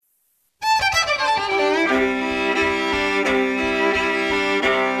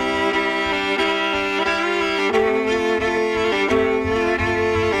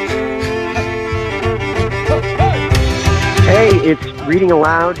Reading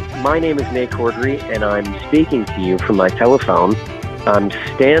aloud, my name is Nate Corddry, and I'm speaking to you from my telephone. I'm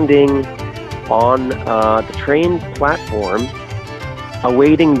standing on the train platform,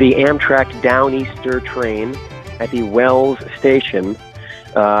 awaiting the Amtrak Downeaster train at the Wells station.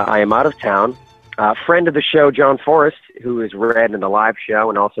 I am out of town. A friend of the show, John Forrest, who has read in the live show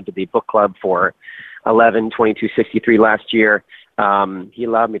and also did the book club for 11/22/63 last year, he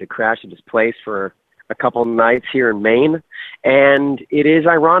allowed me to crash at his place for a couple nights here in Maine. And it is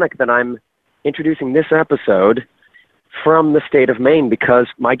ironic that I'm introducing this episode from the state of Maine because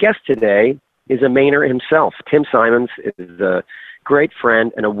my guest today is a Mainer himself. Tim Simons is a great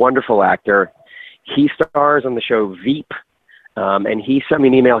friend and a wonderful actor. He stars on the show Veep, and he sent me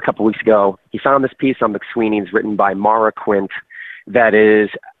an email a couple weeks ago. He found this piece on McSweeney's written by Mara Quint that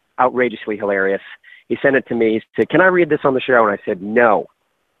is outrageously hilarious. He sent it to me. He said, "Can I read this on the show?" And I said, "No.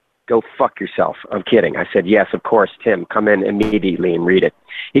 Go fuck yourself." I'm kidding. I said, "Yes, of course, Tim. Come in immediately and read it."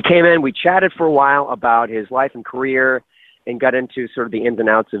 He came in. We chatted for a while about his life and career and got into sort of the ins and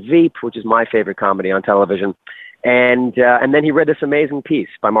outs of Veep, which is my favorite comedy on television. And then he read this amazing piece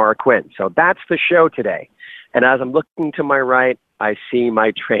by Mara Quint. So that's the show today. And as I'm looking to my right, I see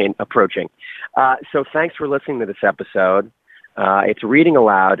my train approaching. So thanks for listening to this episode. It's Reading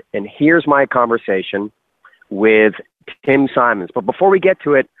Aloud, and here's my conversation with Tim Simons. But before we get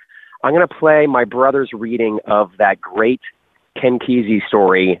to it, I'm going to play my brother's reading of that great Ken Kesey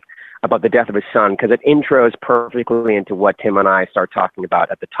story about the death of his son, because it intros perfectly into what Tim and I start talking about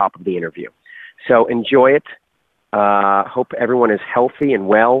at the top of the interview. So enjoy it. Hope everyone is healthy and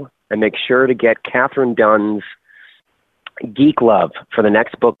well, and make sure to get Catherine Dunn's Geek Love for the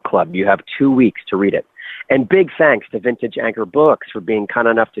next book club. You have 2 weeks to read it. And big thanks to Vintage Anchor Books for being kind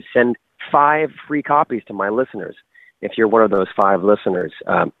enough to send 5 free copies to my listeners. If you're one of those 5 listeners,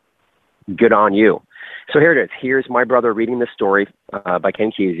 good on you. So here it is. Here's my brother reading the story by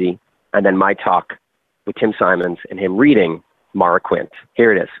Ken Kesey, and then my talk with Tim Simons and him reading Mara Quint.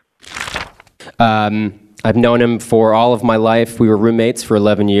 Here it is. I've known him for all of my life. We were roommates for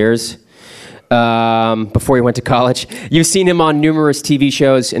 11 years before he went to college. You've seen him on numerous TV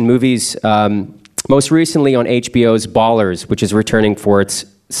shows and movies, most recently on HBO's Ballers, which is returning for its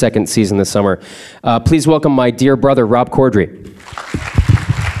second season this summer. Please welcome my dear brother, Rob Corddry.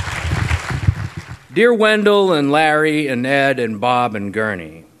 Dear Wendell and Larry and Ed and Bob and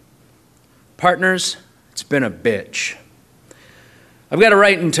Gurney, partners, it's been a bitch. I've got to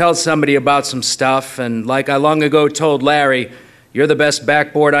write and tell somebody about some stuff, and like I long ago told Larry, you're the best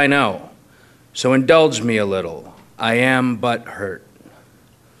backboard I know. So indulge me a little. I am but hurt.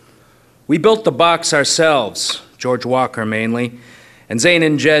 We built the box ourselves, George Walker mainly, and Zane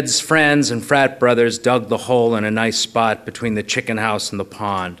and Jed's friends and frat brothers dug the hole in a nice spot between the chicken house and the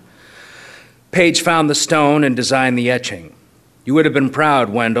pond. Page found the stone and designed the etching. You would have been proud,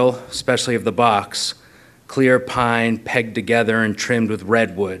 Wendell, especially of the box. Clear pine pegged together and trimmed with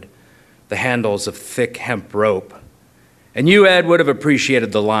redwood, the handles of thick hemp rope. And you, Ed, would have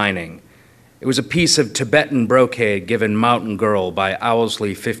appreciated the lining. It was a piece of Tibetan brocade given Mountain Girl by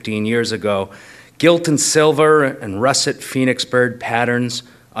Owlsley 15 years ago, gilt in silver and russet phoenix bird patterns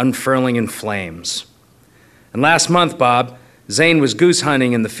unfurling in flames. And last month, Bob, Zane was goose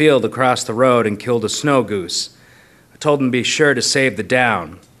hunting in the field across the road and killed a snow goose. I told him to be sure to save the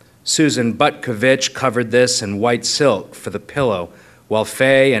down. Susan Butkovich covered this in white silk for the pillow, while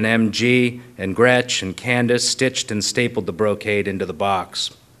Faye and MG and Gretch and Candace stitched and stapled the brocade into the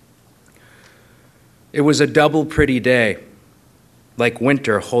box. It was a double pretty day, like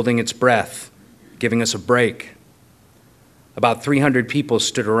winter holding its breath, giving us a break. About 300 people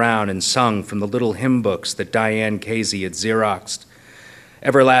stood around and sung from the little hymn books that Diane Casey had Xeroxed.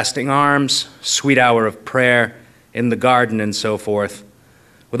 Everlasting Arms, Sweet Hour of Prayer, In the Garden, and so forth,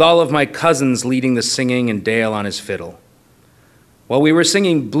 with all of my cousins leading the singing and Dale on his fiddle. While we were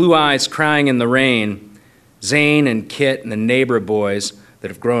singing Blue Eyes Crying in the Rain, Zane and Kit and the neighbor boys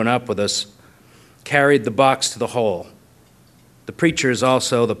that have grown up with us carried the box to the hole. The preacher is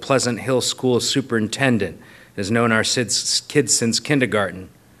also the Pleasant Hill School superintendent, has known our kids since kindergarten.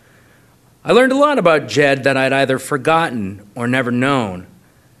 I learned a lot about Jed that I'd either forgotten or never known,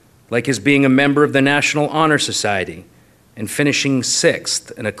 like his being a member of the National Honor Society and finishing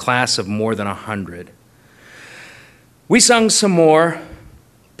 6th in a class of more than 100. We sung some more.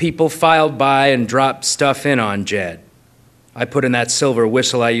 People filed by and dropped stuff in on Jed. I put in that silver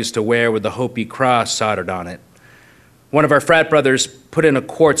whistle I used to wear with the Hopi cross soldered on it. One of our frat brothers put in a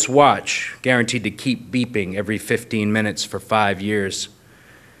quartz watch, guaranteed to keep beeping every 15 minutes for 5 years.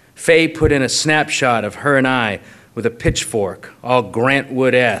 Faye put in a snapshot of her and I with a pitchfork, all Grant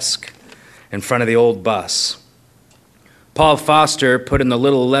Wood-esque, in front of the old bus. Paul Foster put in the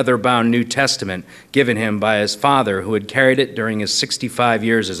little leather-bound New Testament given him by his father, who had carried it during his 65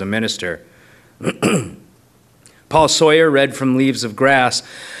 years as a minister. Paul Sawyer read from Leaves of Grass,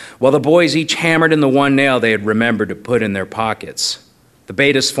 while the boys each hammered in the one nail they had remembered to put in their pockets. The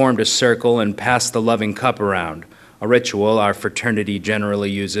betas formed a circle and passed the loving cup around, a ritual our fraternity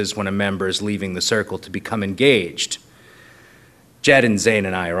generally uses when a member is leaving the circle to become engaged. Jed and Zane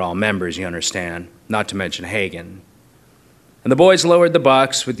and I are all members, you understand, not to mention Hagen. And the boys lowered the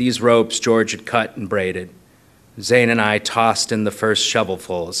box with these ropes George had cut and braided. Zane and I tossed in the first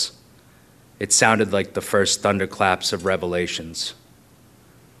shovelfuls. It sounded like the first thunderclaps of Revelations.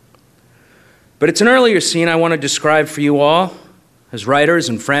 But it's an earlier scene I want to describe for you all, as writers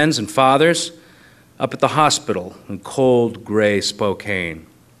and friends and fathers, up at the hospital in cold, gray Spokane.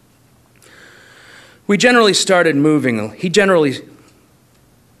 He finally started moving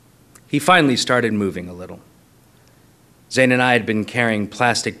a little. Zane and I had been carrying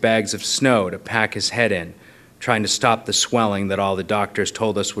plastic bags of snow to pack his head in, trying to stop the swelling that all the doctors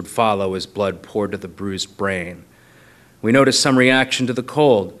told us would follow as blood poured to the bruised brain. We noticed some reaction to the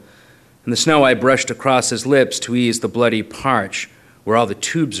cold, and the snow I brushed across his lips to ease the bloody parch where all the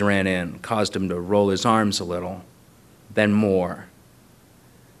tubes ran in caused him to roll his arms a little, then more,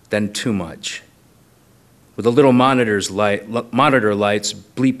 then too much. With the little monitor lights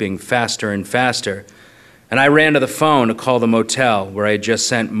bleeping faster and faster, and I ran to the phone to call the motel where I had just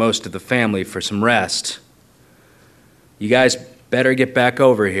sent most of the family for some rest. You guys better get back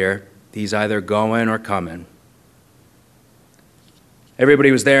over here. He's either going or coming.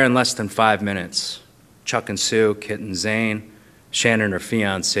 Everybody was there in less than 5 minutes. Chuck and Sue, Kit and Zane, Shannon and her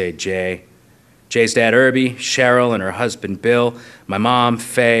fiancé, Jay, Jay's dad, Irby, Cheryl and her husband, Bill, my mom,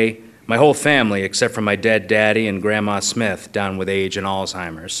 Faye, my whole family except for my dead daddy and Grandma Smith, down with age and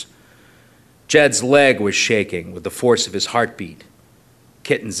Alzheimer's. Jed's leg was shaking with the force of his heartbeat.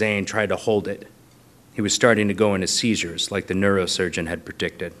 Kit and Zane tried to hold it. He was starting to go into seizures like the neurosurgeon had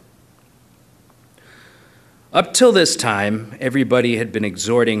predicted. Up till this time, everybody had been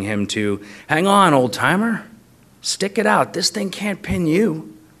exhorting him to, "Hang on, old-timer. Stick it out. This thing can't pin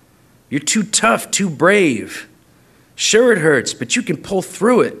you. You're too tough, too brave. Sure it hurts, but you can pull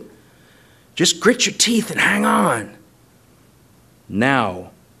through it. Just grit your teeth and hang on."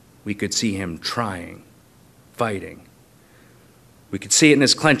 Now, we could see him trying, fighting. We could see it in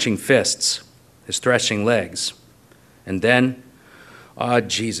his clenching fists, his threshing legs. And then,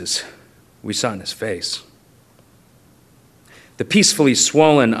 Jesus, we saw it in his face. The peacefully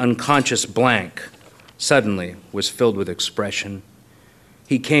swollen, unconscious blank suddenly was filled with expression.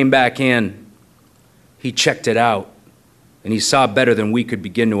 He came back in. He checked it out, and he saw better than we could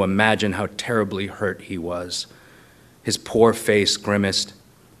begin to imagine how terribly hurt he was. His poor face grimaced.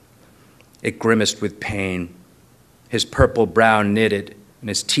 It grimaced with pain. His purple brow knitted, and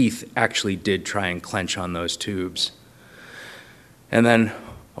his teeth actually did try and clench on those tubes. And then,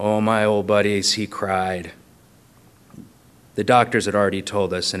 oh, my old buddies, he cried. The doctors had already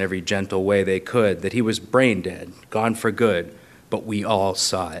told us in every gentle way they could that he was brain dead, gone for good, but we all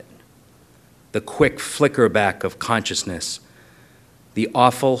saw it. The quick flicker back of consciousness, the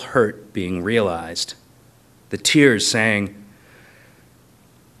awful hurt being realized, the tears saying,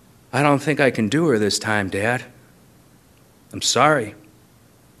 "I don't think I can do her this time, Dad. I'm sorry.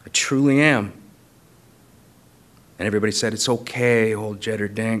 I truly am." And everybody said, "It's okay, old Jedder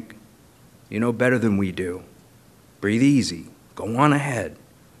Dink. You know better than we do. Breathe easy. Go on ahead.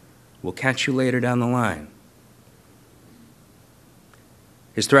 We'll catch you later down the line."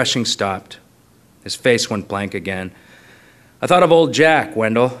 His threshing stopped. His face went blank again. I thought of old Jack,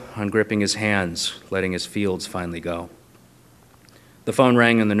 Wendell, ungripping his hands, letting his fields finally go. The phone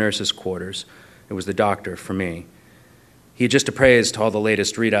rang in the nurse's quarters. It was the doctor for me. He had just appraised all the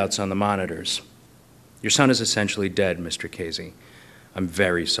latest readouts on the monitors. "Your son is essentially dead, Mr. Casey. I'm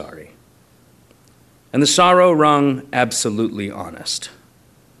very sorry." And the sorrow rung absolutely honest.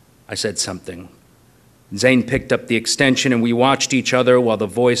 I said something. Zane picked up the extension and we watched each other while the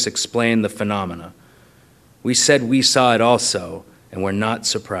voice explained the phenomena. We said we saw it also and were not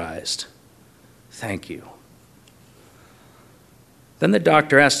surprised. Thank you. Then the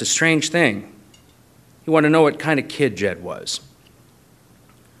doctor asked a strange thing. He wanted to know what kind of kid Jed was.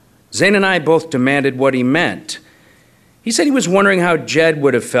 Zane and I both demanded what he meant. He said he was wondering how Jed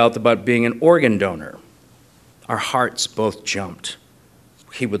would have felt about being an organ donor. Our hearts both jumped.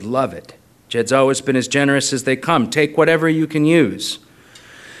 He would love it. Jed's always been as generous as they come. Take whatever you can use.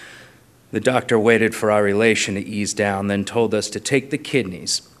 The doctor waited for our relation to ease down, then told us to take the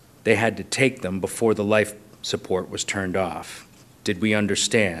kidneys. They had to take them before the life support was turned off. Did we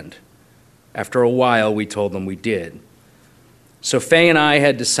understand? After a while, we told them we did. So Faye and I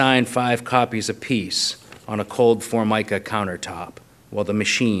had to sign 5 copies apiece on a cold Formica countertop while the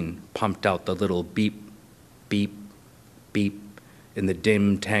machine pumped out the little beep, beep, beep in the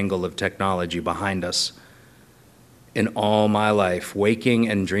dim tangle of technology behind us. In all my life, waking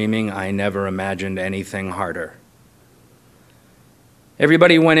and dreaming, I never imagined anything harder.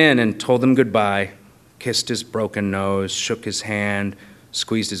 Everybody went in and told him goodbye, kissed his broken nose, shook his hand,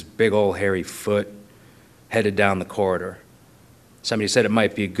 squeezed his big old hairy foot, headed down the corridor. Somebody said it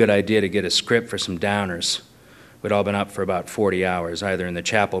might be a good idea to get a script for some downers. We'd all been up for about 40 hours, either in the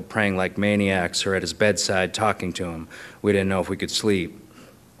chapel praying like maniacs or at his bedside talking to him. We didn't know if we could sleep.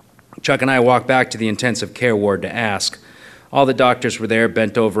 Chuck and I walked back to the intensive care ward to ask. All the doctors were there,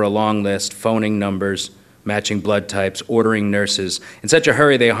 bent over a long list, phoning numbers, matching blood types, ordering nurses. In such a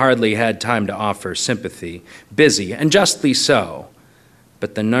hurry, they hardly had time to offer sympathy. Busy, and justly so.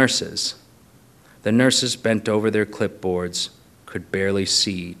 But the nurses bent over their clipboards, could barely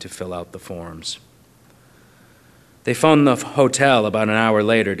see to fill out the forms. They phoned the hotel about an hour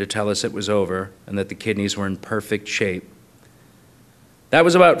later to tell us it was over and that the kidneys were in perfect shape. That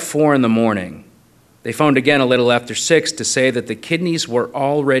was about 4 a.m. They phoned again a little after 6 to say that the kidneys were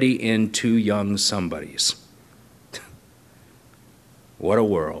already in 2 young somebodies. What a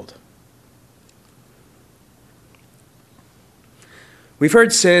world. We've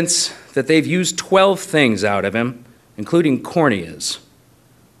heard since that they've used 12 things out of him, including corneas,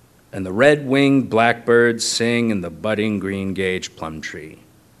 and the red-winged blackbirds sing in the budding green-gage plum tree.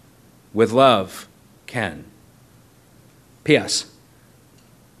 With love, Ken. P.S.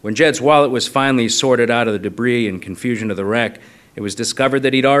 When Jed's wallet was finally sorted out of the debris and confusion of the wreck, it was discovered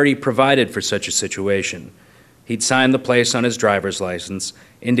that he'd already provided for such a situation. He'd signed the place on his driver's license,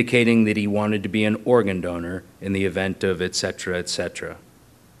 indicating that he wanted to be an organ donor in the event of etc., etc.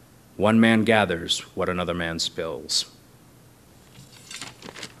 One man gathers what another man spills.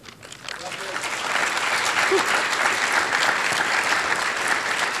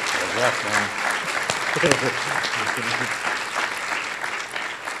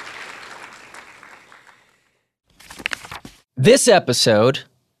 This episode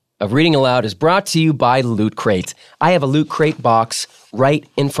of Reading Aloud is brought to you by Loot Crate. I have a Loot Crate box right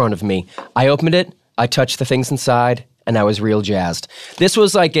in front of me. I opened it, I touched the things inside, and I was real jazzed. This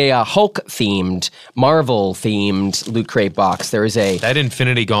was like a Hulk-themed, Marvel-themed Loot Crate box. There is a... That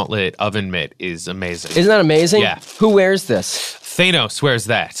Infinity Gauntlet oven mitt is amazing. Isn't that amazing? Yeah. Who wears this? Thanos wears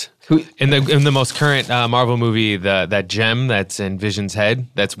that. Who? In the most current Marvel movie, that gem that's in Vision's head,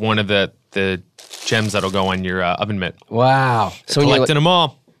 that's one of the gems that'll go on your oven mitt. Wow. So collecting them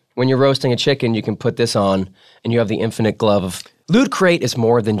all. When you're roasting a chicken, you can put this on, and you have the infinite glove of... Loot Crate is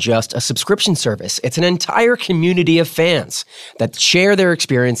more than just a subscription service. It's an entire community of fans that share their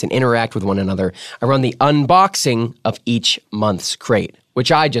experience and interact with one another around the unboxing of each month's crate,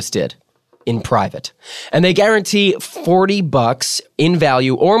 which I just did in private. And they guarantee $40 in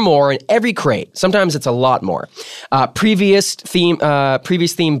value or more in every crate. Sometimes it's a lot more. Previous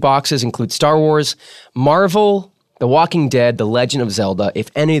theme boxes include Star Wars, Marvel, The Walking Dead, The Legend of Zelda. If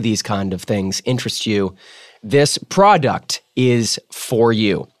any of these kind of things interest you, this product is for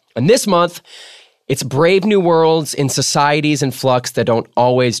you. And this month, it's brave new worlds in societies in flux that don't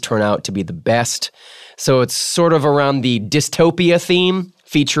always turn out to be the best. So it's sort of around the dystopia theme,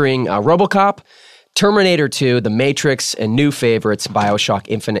 featuring RoboCop, Terminator 2, The Matrix, and new favorites, BioShock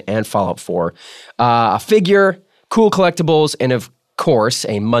Infinite and Fallout 4. A figure, cool collectibles, and of course,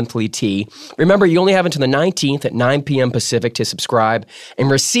 a monthly tee. Remember, you only have until the 19th at 9 p.m. Pacific to subscribe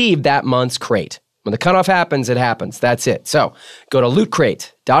and receive that month's crate. When the cutoff happens, it happens. That's it. So go to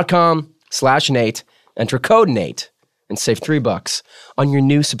lootcrate.com/Nate, enter code Nate, and save $3 on your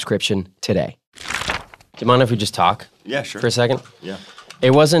new subscription today. Do you mind if we just talk? Yeah, sure. For a second? Yeah. It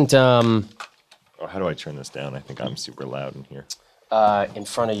wasn't... Oh, how do I turn this down? I think I'm super loud in here. In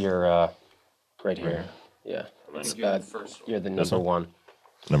front of your... right here. Yeah. You're the number one.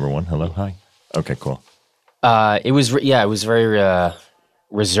 Number one. Hello. Hi. Okay, cool. It was very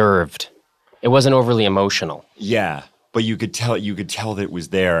reserved. It wasn't overly emotional. Yeah, but you could tell that it was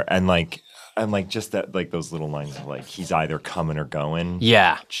there, and just that, like those little lines of like, he's either coming or going.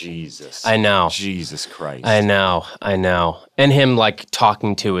 Yeah. Jesus. I know. Jesus Christ. I know. And him like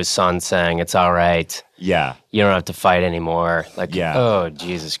talking to his son saying, it's all right. Yeah. You don't have to fight anymore. Like, yeah. Oh,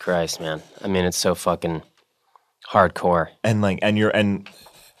 Jesus Christ, man. I mean, it's so fucking hardcore. And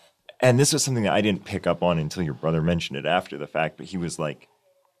and this was something that I didn't pick up on until your brother mentioned it after the fact, but he was like,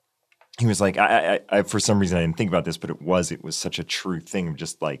 I for some reason I didn't think about this, but it was such a true thing of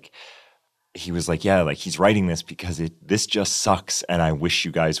just like, he was like, yeah, like he's writing this because this just sucks and I wish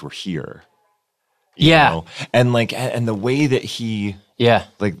you guys were here. you Yeah. know? And like, and the way that he, Yeah.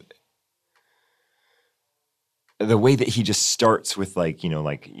 like, the way that he just starts with like,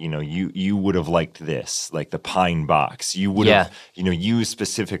 you would have liked this, like the pine box. You would have, you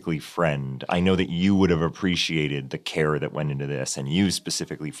specifically, friend. I know that you would have appreciated the care that went into this, and you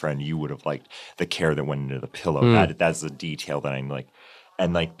specifically, friend, you would have liked the care that went into the pillow. That's the detail that I'm like,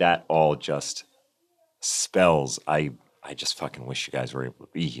 and like that all just spells. I just fucking wish you guys were able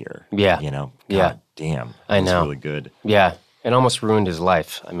to be here. Yeah. You know? Yeah. God damn. I know. It's really good. Yeah. It almost ruined his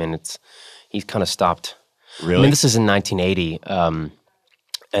life. I mean, he's kind of stopped. Really? I mean, this is in 1980,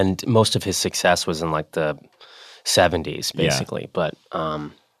 and most of his success was in like the 70s, basically. But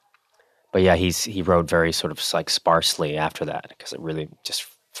yeah, he wrote very sort of like sparsely after that because it really just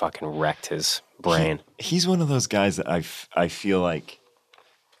fucking wrecked his brain. He's one of those guys that I feel like,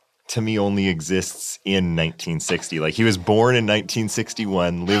 to me, only exists in 1960. Like, he was born in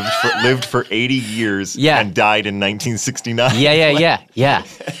 1961, lived for 80 years, and died in 1969. Yeah.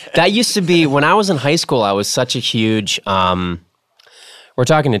 That used to be, when I was in high school, I was such a huge, we're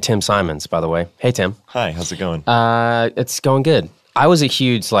talking to Tim Simons, by the way. Hey, Tim. Hi, how's it going? It's going good. I was a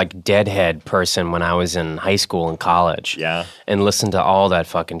huge, like, Deadhead person when I was in high school and college. Yeah. And listened to all that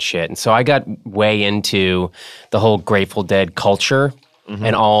fucking shit. And so I got way into the whole Grateful Dead culture.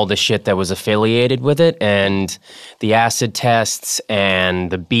 And all the shit that was affiliated with it, and the acid tests,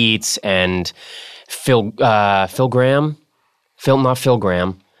 and the beats, and Phil Graham, not Phil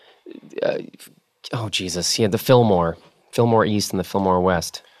Graham. Oh Jesus, he had the Fillmore East and the Fillmore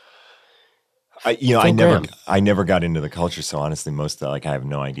West. I never got into the culture, so honestly, most of that, like, I have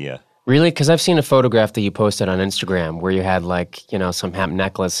no idea. Really? Because I've seen a photograph that you posted on Instagram where you had like, some hemp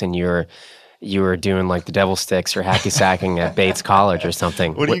necklace and you were doing like the devil sticks or hacky sacking at Bates College or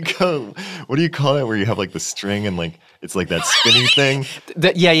something. What do you call it where you have like the string and like it's like that spinny thing?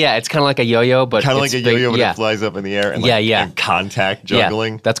 Yeah. It's kind of like a yo-yo, but kind of like a yo-yo, but it flies up in the air. And like, and contact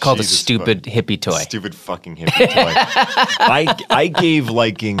juggling. Yeah, that's called a stupid hippie toy. Stupid fucking hippie toy. I gave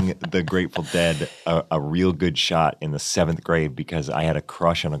liking the Grateful Dead a real good shot in the 7th grade because I had a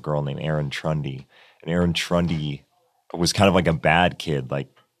crush on a girl named Erin Trundy, and Erin Trundy was kind of like a bad kid, like.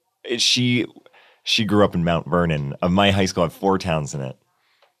 She grew up in Mount Vernon. My high school had 4 towns in it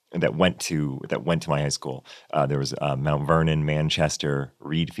that went to my high school. There was Mount Vernon, Manchester,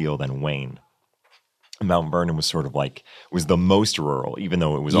 Reedfield, and Wayne. Mount Vernon was sort of like was the most rural, even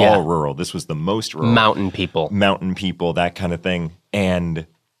though it was all rural. This was the most rural. Mountain people, that kind of thing, and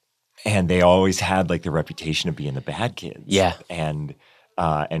they always had like the reputation of being the bad kids. Yeah, and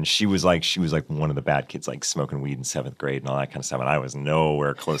she was like one of the bad kids, like smoking weed in 7th grade and all that kind of stuff. And I was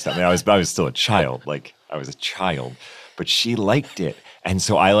nowhere close to that. I mean, I was still a child. Like I was a child, but she liked it. And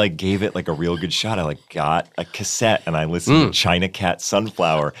so I like gave it like a real good shot. I like got a cassette and I listened to China Cat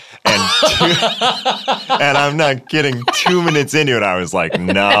Sunflower. And and I'm not kidding, 2 minutes into it, I was like,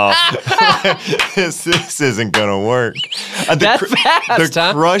 no, this isn't going to work.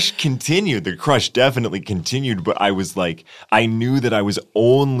 The crush continued. The crush definitely continued. But I was like, I knew that I was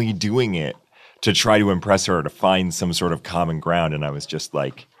only doing it to try to impress her, to find some sort of common ground. And I was just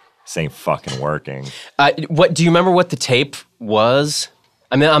like, this ain't fucking working. What do you remember what the tape was?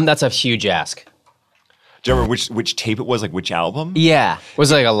 I mean, that's a huge ask. Do you remember which tape it was? Like which album? Yeah.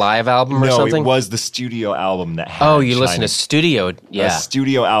 Was it like a live album or something? No, it was the studio album that had Oh, you listened to studio. Yeah. A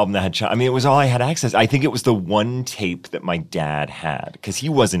studio album that had China. I mean, it was all I had access. I think it was the one tape that my dad had because he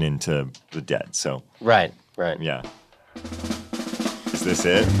wasn't into the Dead. So Right. Yeah. Is this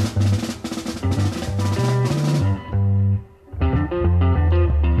it?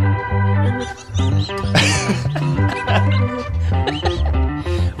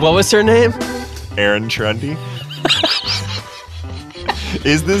 What was her name? Erin Trundy.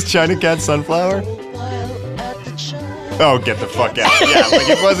 Is this China Cat Sunflower? Oh, get the fuck out. Yeah, like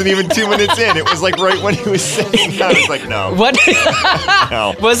it wasn't even 2 minutes in. It was like right when he was saying that. I was like, no. What?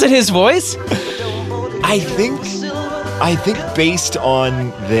 No. Was it his voice? I think based on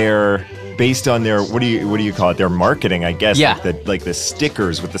their what do you call it? Their marketing, I guess. Yeah. Like the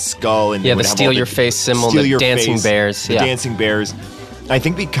stickers with the skull and the steal your face symbol, the dancing bears. The dancing bears. I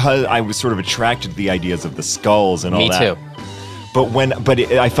think because I was sort of attracted to the ideas of the skulls and all that. Me too. But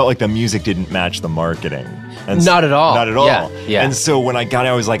I felt like the music didn't match the marketing. And not at all. Not at all. Yeah. And so when I got it,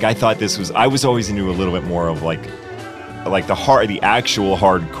 I was like, I was always into a little bit more of like the actual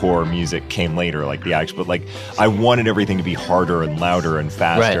hardcore music came later, like the actual, but like I wanted everything to be harder and louder and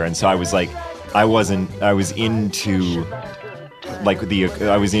faster. Right. And so I was like, I was into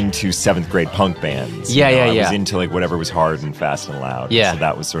I was into seventh grade punk bands. Yeah, I yeah. was into like whatever was hard and fast and loud. Yeah. So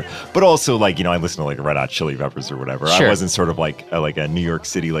that was sort of, but also like, I listened to like Red Hot Chili Peppers or whatever. Sure. I wasn't sort of like a New York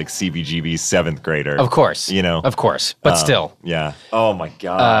City, like CBGB seventh grader. Of course. Of course. But still. Yeah. Oh my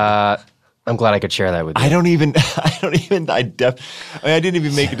God. I'm glad I could share that with you. I didn't even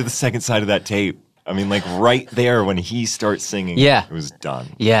make it to the second side of that tape. I mean, like right there when he starts singing, Yeah. it was done.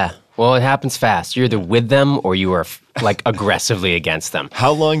 Yeah. Well, it happens fast. You're either with them or you are like aggressively against them.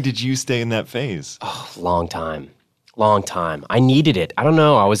 How long did you stay in that phase? Long time. I needed it. I don't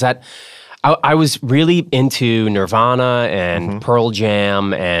know. I was really into Nirvana and Pearl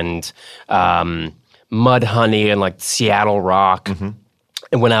Jam and Mudhoney and like Seattle rock.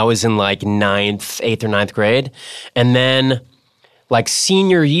 And when I was in like 8th or 9th grade. And then like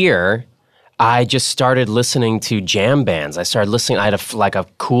senior year, I just started listening to jam bands. I started listening. I had a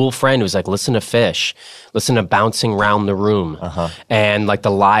cool friend who was like, listen to Fish, listen to Bouncing Round the Room, and like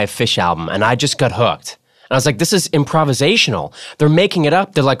the live Fish album. And I just got hooked. And I was like, this is improvisational. They're making it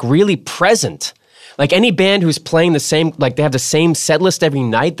up. They're like really present. Like any band who's playing the same, like they have the same set list every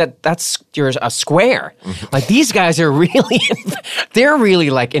night, you're a square. Like these guys are really, they're really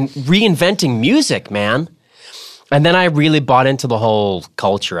like reinventing music, man. And then I really bought into the whole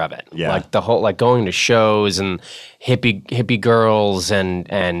culture of it. Yeah. Like the whole, like going to shows and hippie girls and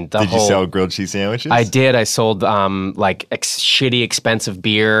the Did whole. you sell grilled cheese sandwiches? I did. I sold shitty expensive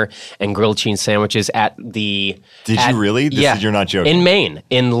beer and grilled cheese sandwiches at the. Did you really? You're not joking. In Maine,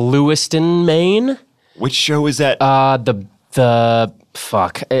 in Lewiston, Maine. Which show is that? It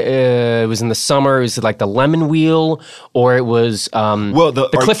was in the summer. It was like the Lemon Wheel, or it was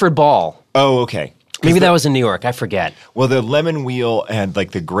the Clifford Ball. Oh, okay. Maybe that was in New York. I forget. Well, the Lemon Wheel and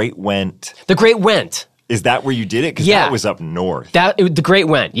like the Great Went. The Great Went. Is that where you did it? Because that was up north. The Great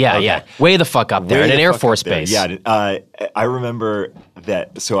Went. Yeah, Okay. yeah. Way the fuck up there in an Air Force base. Yeah. I remember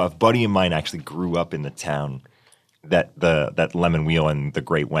that. So a buddy of mine actually grew up in the town that that Lemon Wheel and the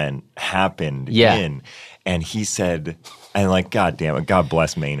Great Went happened in. And he said, and like, God damn it, God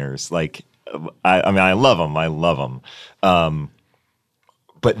bless Mainers. Like, I mean, I love them.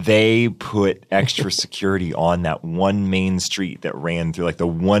 But they put extra security on that one main street that ran through, like the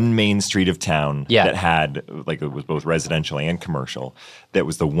one main street of town that had, like it was both residential and commercial. That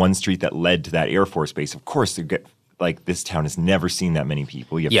was the one street that led to that Air Force base. Of course, this town has never seen that many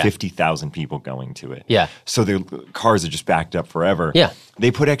people. You have 50,000 people going to it. Yeah. So the cars are just backed up forever. Yeah.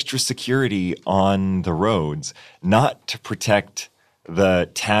 They put extra security on the roads, not to protect the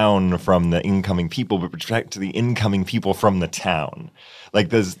town from the incoming people, but protect the incoming people from the town. Like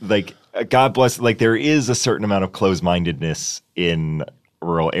there's like, God bless, like there is a certain amount of closed-mindedness in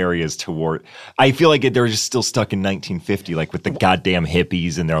rural areas toward. I feel like they're just still stuck in 1950, like with the goddamn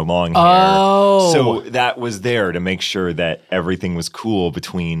hippies and their long hair. Oh. So that was there to make sure that everything was cool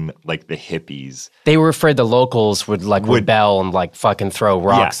between like the hippies. They were afraid the locals would rebel and like fucking throw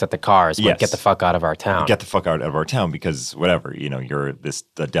rocks at the cars. Would get the fuck out of our town. Get the fuck out of our town because whatever, you're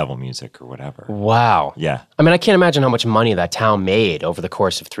the devil music or whatever. Wow. Yeah. I mean, I can't imagine how much money that town made over the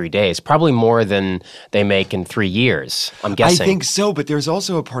course of 3 days. Probably more than they make in 3 years, I'm guessing. I think so, but there's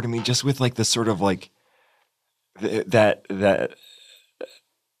also a part of me just with like the sort of like that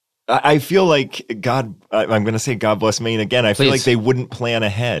I feel like God, I'm going to say God bless Maine again. I feel like they wouldn't plan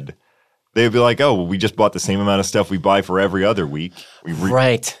ahead. They'd be like, oh, well, we just bought the same amount of stuff we buy for every other week.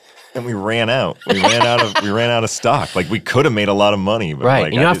 Right. And we ran out. We ran out of stock. Like we could have made a lot of money. But right.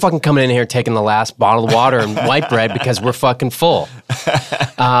 Like, You're not fucking coming in here taking the last bottle of water and white bread because we're fucking full.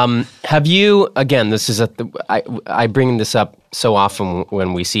 Have you, again, this is I bring this up so often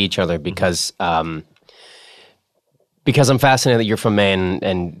when we see each other because I'm fascinated that you're from Maine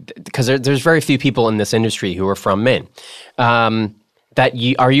and because there's very few people in this industry who are from Maine.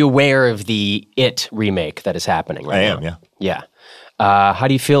 Are you aware of the It remake that is happening right now? I am, yeah. Yeah. How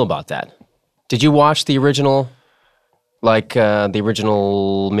do you feel about that? Did you watch the original, the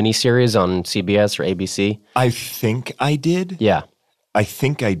original miniseries on CBS or ABC? I think I did. Yeah. I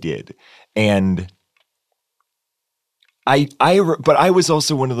think I did. And but I was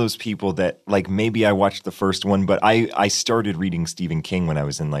also one of those people that like maybe I watched the first one, but I started reading Stephen King when I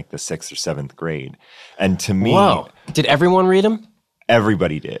was in like the 6th or 7th grade. And to me, whoa. Did everyone read him?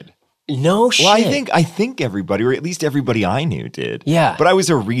 Everybody did. No shit. Well, I think everybody, or at least everybody I knew did. Yeah. But I was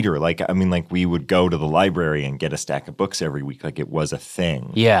a reader. Like we would go to the library and get a stack of books every week. Like it was a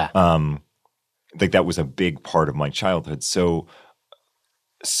thing. Yeah. Like that was a big part of my childhood. So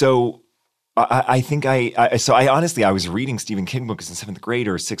I think I honestly, I was reading Stephen King books in 7th grade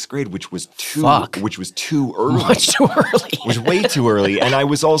or 6th grade, which was too early. Much too early. Was way too early. And I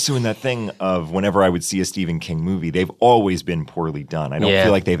was also in that thing of whenever I would see a Stephen King movie, they've always been poorly done. I don't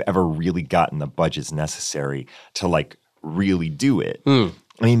feel like they've ever really gotten the budgets necessary to like really do it. I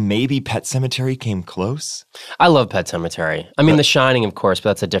mean, maybe Pet Sematary came close. I love Pet Sematary. I mean, The Shining, of course, but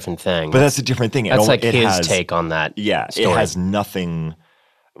that's a different thing. But that's a different thing. That's like his take on that. Yeah, story. It has nothing.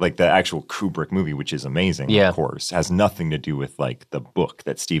 Like the actual Kubrick movie, which is amazing, of course, has nothing to do with like the book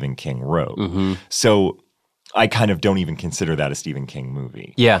that Stephen King wrote. So I kind of don't even consider that a Stephen King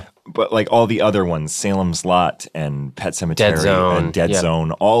movie. Yeah. But like all the other ones, Salem's Lot and Pet Sematary and Dead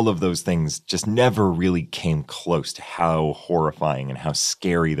Zone, all of those things just never really came close to how horrifying and how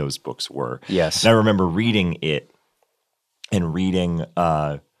scary those books were. Yes. And I remember reading it and reading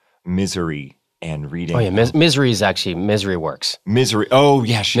Misery and reading. Oh yeah, Misery works. Misery. Oh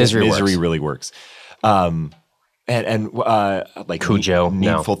yeah, Misery works. really works. And like Cujo,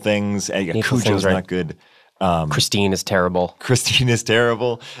 Needful Things. Needful Cujo's Things, right. not good. Christine is terrible. Christine is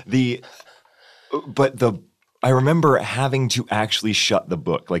terrible. I remember having to actually shut the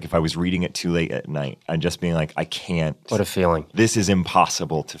book. Like if I was reading it too late at night, and just being like, I can't. What a feeling. This is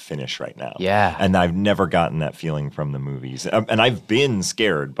impossible to finish right now. Yeah. And I've never gotten that feeling from the movies. And I've been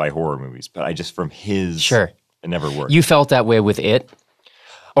scared by horror movies, but I just from his. Sure. It never worked. You felt that way with it?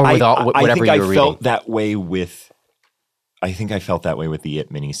 Or with whatever you were reading? I felt that way with the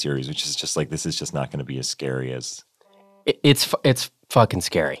It miniseries, which is just like, this is just not going to be as scary as. It's fucking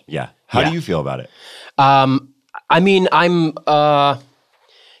scary. Yeah. How do you feel about it? I mean, I don't know.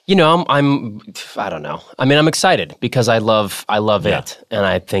 I mean, I'm excited because I love it. And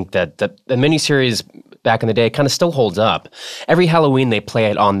I think that the miniseries back in the day kind of still holds up. Every Halloween they play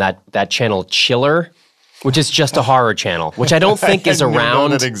it on that channel Chiller, which is just a horror channel, which I don't think is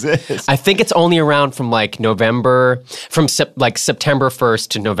around. That exists. I think it's only around from like September 1st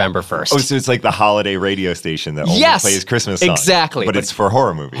to November 1st. Oh, so it's like the holiday radio station that only plays Christmas songs. Exactly. But it's for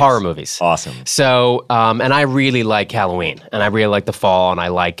horror movies. Horror movies. Awesome. So, and I really like Halloween, and I really like the fall, and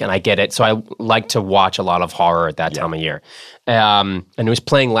I get it. So I like to watch a lot of horror at that time of year. And it was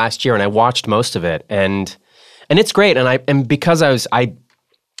playing last year, and I watched most of it, and it's great. And because they're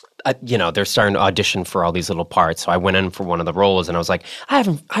starting to audition for all these little parts. So I went in for one of the roles, and I was like, I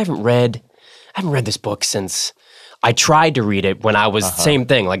haven't read this book since I tried to read it when I was same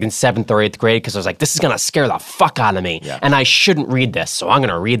thing, like in 7th or 8th grade, because I was like, this is gonna scare the fuck out of me, and I shouldn't read this, so I'm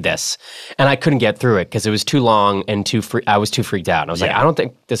gonna read this, and I couldn't get through it because it was too long and I was too freaked out. And I was like, I don't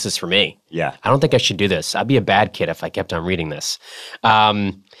think this is for me. Yeah, I don't think I should do this. I'd be a bad kid if I kept on reading this.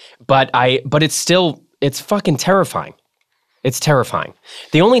 But it's fucking terrifying. It's terrifying.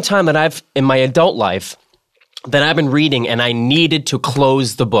 The only time that in my adult life, that I've been reading and I needed to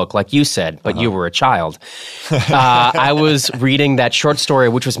close the book, like you said, but you were a child. I was reading that short story,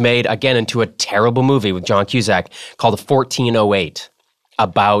 which was made, again, into a terrible movie with John Cusack called 1408,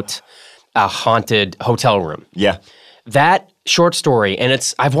 about a haunted hotel room. Yeah. That short story,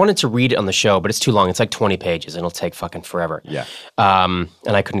 and I've wanted to read it on the show, but it's too long. It's like 20 pages, and it'll take fucking forever. Yeah. And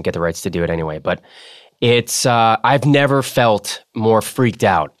I couldn't get the rights to do it anyway, but I've never felt more freaked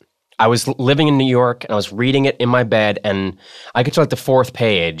out. I was living in New York, and I was reading it in my bed, and I get to like the 4th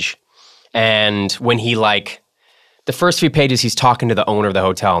page, and when the first few pages, he's talking to the owner of the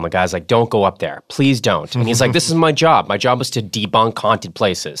hotel, and the guy's like, don't go up there. Please don't. And he's like, this is my job. My job is to debunk haunted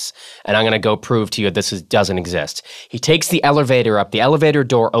places, and I'm going to go prove to you this doesn't exist. He takes the elevator up. The elevator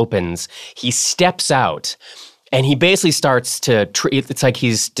door opens. He steps out, and he basically starts to it's like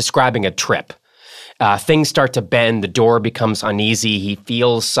he's describing a trip. Things start to bend. The door becomes uneasy. He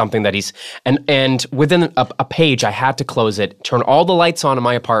feels something that and within a page, I had to close it, turn all the lights on in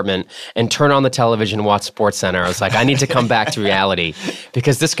my apartment, and turn on the television and watch SportsCenter. I was like, I need to come back to reality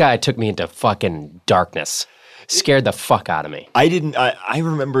because this guy took me into fucking darkness. Scared the fuck out of me. I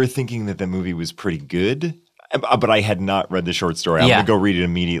remember thinking that the movie was pretty good, but I had not read the short story. I'm going to go read it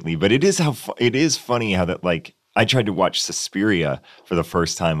immediately. But it is funny how that I tried to watch Suspiria for the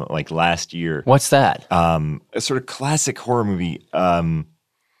first time like last year. What's that? A sort of classic horror movie. The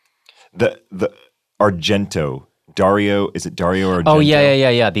Argento. Is it Dario Argento? Oh,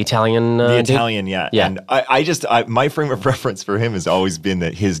 yeah. The Italian Italian, yeah. And my frame of reference for him has always been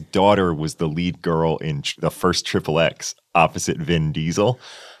that his daughter was the lead girl in the first XXX opposite Vin Diesel.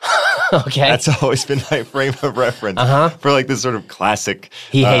 Okay. That's always been my frame of reference for like this sort of classic.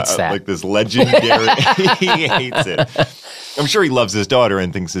 He hates that. Like this legendary. He hates it. I'm sure he loves his daughter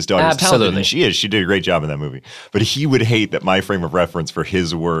and thinks his daughter's talented, and she is. She did a great job in that movie. But he would hate that my frame of reference for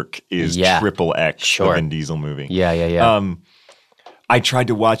his work is XXX, the Vin Diesel movie. Yeah. I tried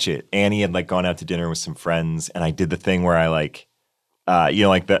to watch it. Annie had like gone out to dinner with some friends, and I did the thing where I like,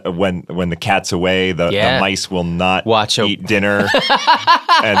 like when the cat's away, the mice will not eat dinner,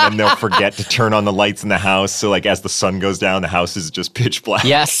 and then they'll forget to turn on the lights in the house. So like as the sun goes down, the house is just pitch black.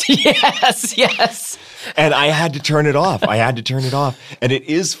 Yes. And I had to turn it off. And it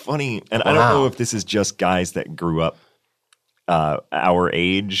is funny. And I don't know if this is just guys that grew up our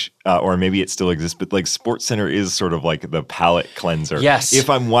age, or maybe it still exists, but like SportsCenter is sort of like the palate cleanser. Yes. If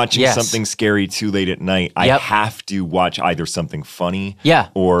I'm watching something scary too late at night, I have to watch either something funny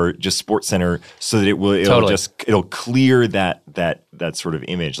or just SportsCenter so that it'll clear that sort of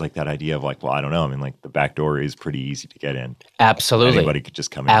image, like that idea of like, well, I don't know. I mean, like the back door is pretty easy to get in. Absolutely. Anybody could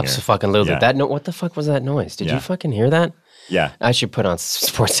just come in here. Absolutely. Yeah. What the fuck was that noise? Did you fucking hear that? Yeah. I should put on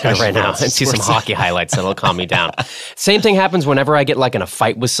SportsCenter right now and see some hockey highlights. That'll calm me down. Same thing happens whenever I get like in a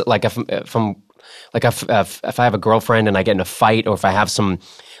fight with, like if I have a girlfriend and I get in a fight, or if I have some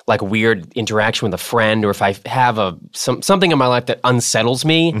like weird interaction with a friend, or if I have something in my life that unsettles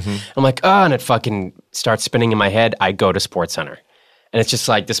me, I'm like, and it fucking starts spinning in my head. I go to SportsCenter. And it's just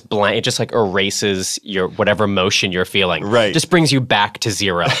like this blank, it just like erases your whatever emotion you're feeling. Right. Just brings you back to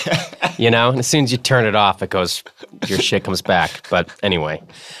zero, And as soon as you turn it off, your shit comes back. But anyway,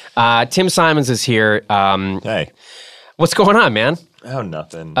 Tim Simons is here. Hey. What's going on, man? Oh,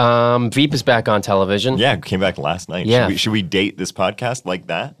 nothing. Veep is back on television. Yeah, came back last night. Yeah. Should we date this podcast like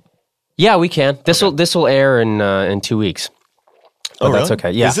that? Yeah, we can. This will air in 2 weeks. But that's really?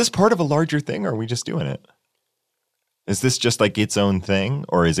 okay. Yeah. Is this part of a larger thing, or are we just doing it? Is this just like its own thing,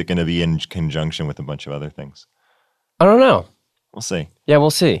 or is it going to be in conjunction with a bunch of other things? I don't know. We'll see. Yeah,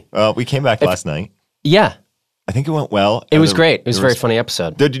 we'll see. We came back last night. Yeah. I think it went well. It was great. It was a very funny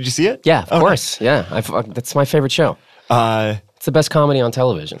episode. Did you see it? Yeah, of course. Nice. Yeah, that's my favorite show. It's the best comedy on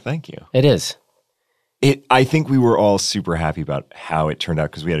television. Thank you. It is. I think we were all super happy about how it turned out,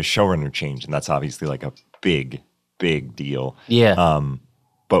 because we had a showrunner change, and that's obviously like a big, big deal. Yeah.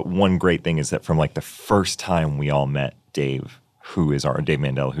 But one great thing is that from like the first time we all met Dave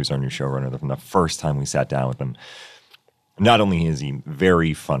Mandel, who's our new showrunner, from the first time we sat down with him, not only is he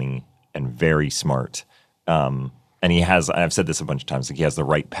very funny and very smart, and I've said this a bunch of times, like he has the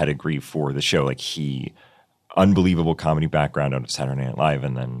right pedigree for the show. Like unbelievable comedy background out of Saturday Night Live,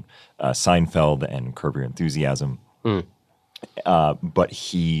 and then Seinfeld and Curb Your Enthusiasm. But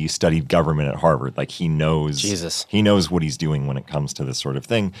he studied government at Harvard. Like he knows what he's doing when it comes to this sort of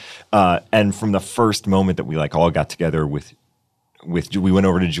thing. And from the first moment that we like all got together we went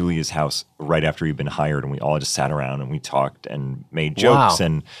over to Julia's house right after he'd been hired, and we all just sat around and we talked and made jokes.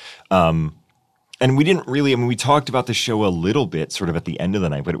 Wow. And we didn't really, we talked about the show a little bit sort of at the end of the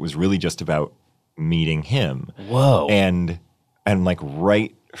night, but it was really just about meeting him. Whoa. And like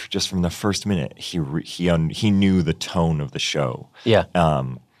right just from the first minute, he knew the tone of the show. Yeah.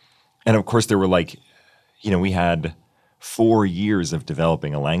 And of course there were like, we had 4 years of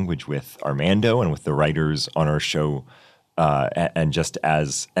developing a language with Armando and with the writers on our show, and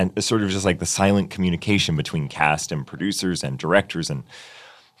sort of just like the silent communication between cast and producers and directors, and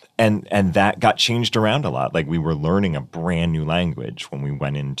that got changed around a lot. Like we were learning a brand new language when we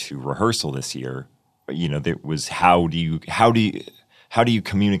went into rehearsal this year. That was how do you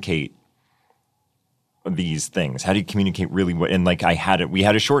communicate these things? How do you communicate really what? And like we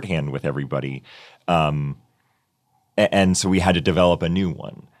had a shorthand with everybody, and so we had to develop a new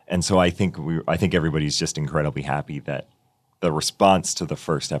one. And so I think everybody's just incredibly happy that the response to the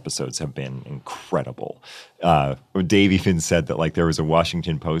first episodes have been incredible. Dave even said that like there was a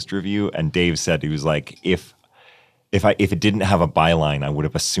Washington Post review, and Dave said, he was like, if it didn't have a byline, I would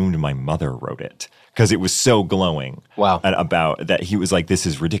have assumed my mother wrote it, because it was so glowing. Wow. About that, he was like, this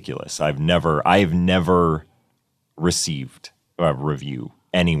is ridiculous. I've never received a review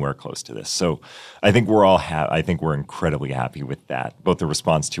anywhere close to this. So I think we're all I think we're incredibly happy with that, both the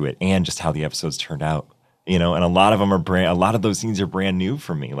response to it and just how the episodes turned out. And a lot of them a lot of those scenes are brand new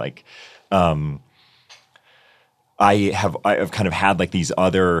for me. Like, I have kind of had like these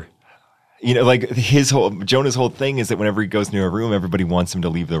other, like Jonah's whole thing is that whenever he goes near a room, everybody wants him to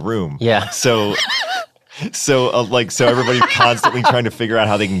leave the room. Yeah. So everybody's constantly trying to figure out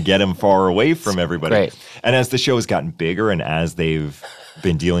how they can get him far away from everybody. Great. And as the show has gotten bigger, and as they've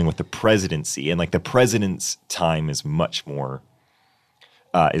been dealing with the presidency, and like the president's time is much more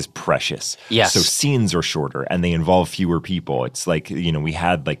is precious. Yes. So scenes are shorter and they involve fewer people. It's like, we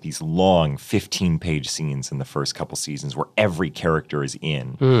had like these long 15-page scenes in the first couple seasons where every character is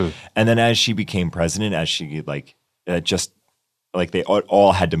in. And then as she became president, as she they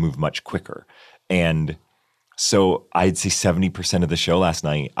all had to move much quicker. And so I'd say 70% of the show last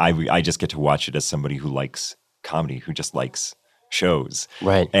night, I just get to watch it as somebody who likes comedy, who just likes shows.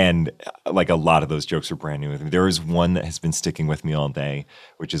 Right. And like a lot of those jokes are brand new with me. There is one that has been sticking with me all day,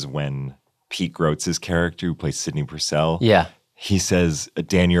 which is when Pete Grotz's character, who plays Sidney Purcell, Yeah. he says,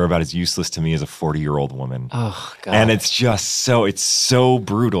 Dan, you're about as useless to me as a 40-year-old woman. Oh, God. And it's so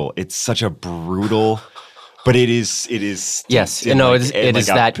brutal. It's such a brutal, but it is. Yes, in no, like- it in is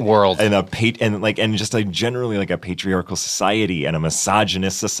like that world. And just like generally like a patriarchal society and a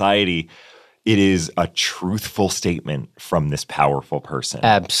misogynist society. It is a truthful statement from this powerful person.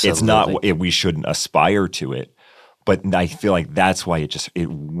 Absolutely. It's not, we shouldn't aspire to it, but I feel like that's why it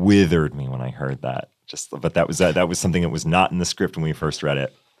withered me when I heard that. But that was something that was not in the script when we first read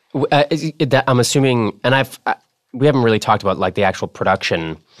it. I'm assuming, and we haven't really talked about like the actual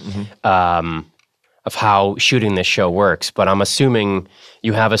production of how shooting this show works, but I'm assuming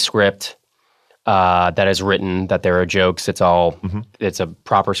you have a script that is written, that there are jokes. It's a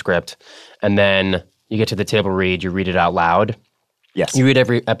proper script. And then you get to the table read, you read it out loud. Yes. You read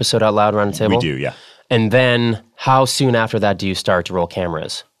every episode out loud around the table? We do, yeah. And then how soon after that do you start to roll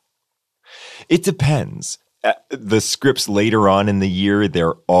cameras? It depends. The scripts later on in the year,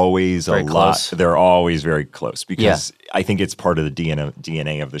 they're always Very close. They're always very close because I think it's part of the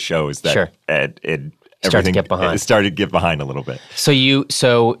DNA of the show is that Sure. everything get behind. It started to get behind a little bit.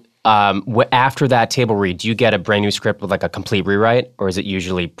 After that table read, do you get a brand new script with like a complete rewrite, or is it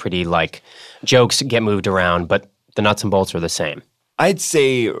usually pretty like jokes get moved around, but the nuts and bolts are the same? I'd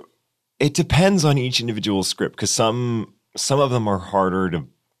say it depends on each individual script because some of them are harder to.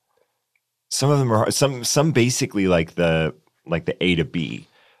 Some of them are some basically like the A to B,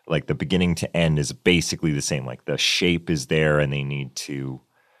 like the beginning to end is basically the same. Like the shape is there, and they need to.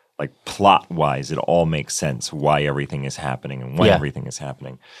 Like plot wise, it all makes sense why everything is happening and when everything is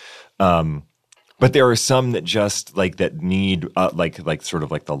happening. But there are some that just like that need like sort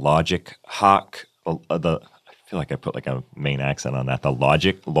of like the logic hawk. I feel like I put like a main accent on that. The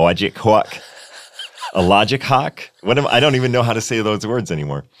logic hawk, a logic hawk. I don't even know how to say those words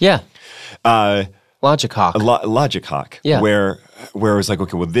anymore. Yeah. Logic hawk. Logic hawk. Yeah. Where it was like,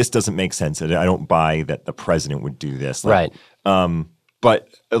 okay, well, this doesn't make sense. I don't buy that the president would do this. Like, Right. But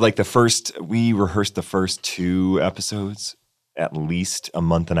like we rehearsed the first 2 episodes at least a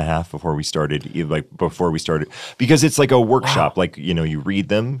month and a half before we started, because it's like a workshop. Wow. Like, you read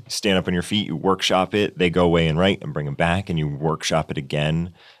them, stand up on your feet, you workshop it, they go away and write and bring them back and you workshop it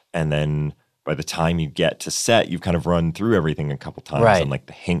again. And then by the time you get to set, you've kind of run through everything a couple times. Right. And like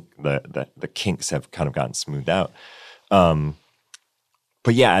the kinks have kind of gotten smoothed out. But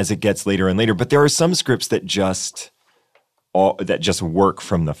yeah, as it gets later and later, but there are some scripts that just work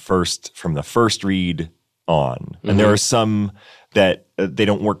from the first read on. And there are some that they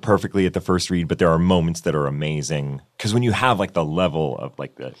don't work perfectly at the first read, but there are moments that are amazing. Because when you have like the level of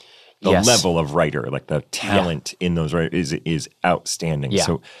like the level of writer, like the talent in those writers is outstanding. Yeah.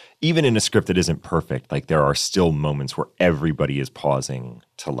 So even in a script that isn't perfect, like there are still moments where everybody is pausing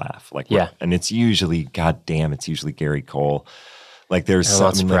to laugh. And it's usually, it's usually Gary Cole. Like there's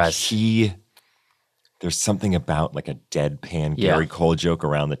something like there's something about like a deadpan Gary Cole joke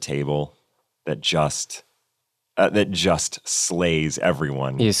around the table that just slays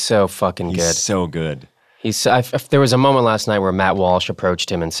everyone. He's so fucking good. He's so good. There was a moment last night where Matt Walsh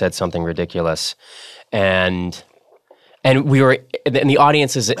approached him and said something ridiculous, and the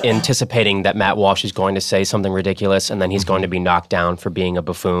audience is anticipating that Matt Walsh is going to say something ridiculous, and then he's going to be knocked down for being a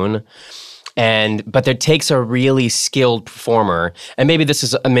buffoon. But it takes a really skilled performer, and maybe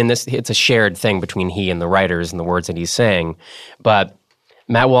it's a shared thing between he and the writers and the words that he's saying. But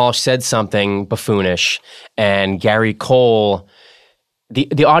Matt Walsh said something buffoonish, and Gary Cole,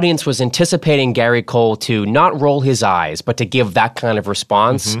 the audience was anticipating Gary Cole to not roll his eyes, but to give that kind of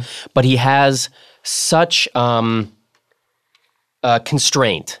response. But he has such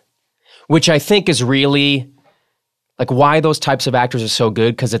constraint, which I think is really like why those types of actors are so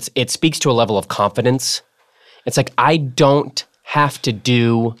good, because it speaks to a level of confidence. It's like, I don't have to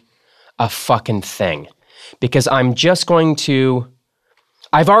do a fucking thing because I'm just going to,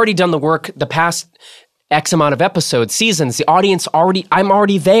 I've already done the work the past X amount of episodes, seasons, the audience I'm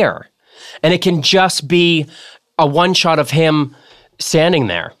already there. And it can just be a one shot of him standing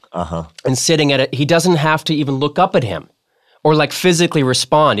there and sitting at it. He doesn't have to even look up at him or like physically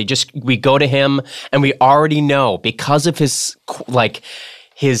respond. We go to him and we already know because of his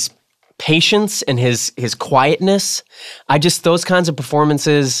patience and his quietness. Those kinds of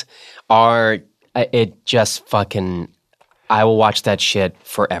performances I will watch that shit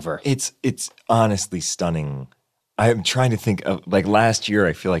forever. It's honestly stunning. I'm trying to think of like last year.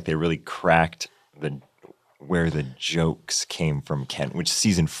 I feel like they really cracked where the jokes came from. Kent, which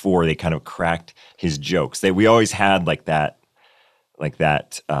season 4 they kind of cracked his jokes. We always had like that like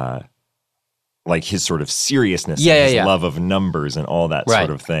that, like his sort of seriousness, Yeah, and his yeah. love of numbers and all that Right.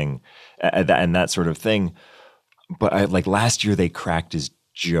 sort of thing, and that sort of thing. But like last year, they cracked his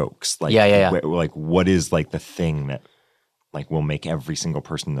jokes. Like, like what is like the thing that like will make every single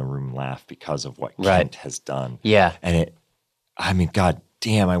person in the room laugh because of what Kent has done? Yeah, and I mean, God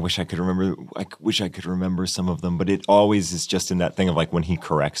damn, I wish I could remember. I wish I could remember some of them, but it always is just in that thing of like when he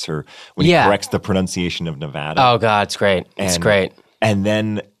corrects her, when he corrects the pronunciation of Nevada. Oh God, it's great. It's great. And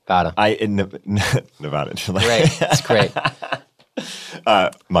then Nevada. Nevada. Great. It's great.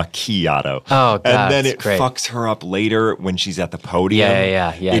 Macchiato. Oh God, and then it's it great. fucs her up later when she's at the podium.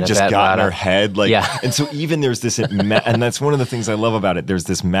 Yeah. It just got in her head, like, Yeah. and so even there's this, and that's one of the things I love about it. There's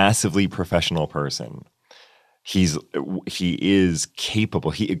this massively professional person. He is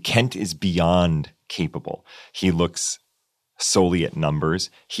capable. Kent is beyond capable. He looks solely at numbers.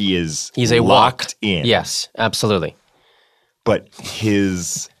 He's a locked walk. in. Yes, absolutely. But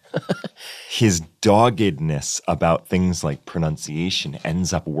his doggedness about things like pronunciation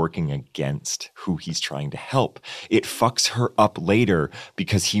ends up working against who he's trying to help. It fucks her up later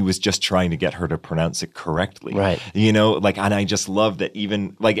because he was just trying to get her to pronounce it correctly. Right. You know, like, and I just love that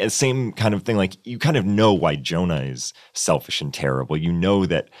even like the same kind of thing, like you kind of know why Jonah is selfish and terrible. You know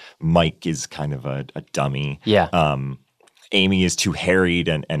that Mike is kind of a dummy. Yeah. Amy is too harried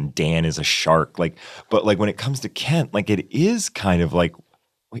and Dan is a shark. Like, but like when it comes to Kent, like it is kind of like,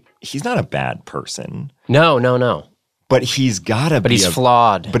 he's not a bad person. No. But he's gotta be. But he's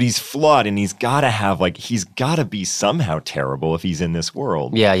flawed. But he's flawed, and he's gotta have he's gotta be somehow terrible if he's in this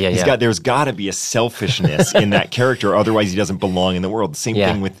world. Yeah. There's gotta be a selfishness in that character, otherwise he doesn't belong in the world. The same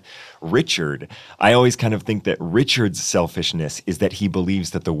thing with Richard. I always kind of think that Richard's selfishness is that he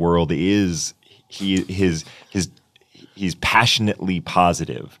believes that the world is he's passionately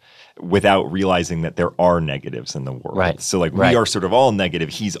positive, without realizing that there are negatives in the world. Right. So we are sort of all negative.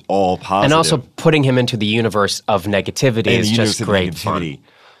 He's all positive. And also putting him into the universe of negativity is just great fun.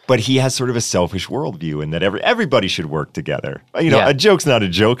 But he has sort of a selfish worldview in that everybody should work together. You know, a joke's not a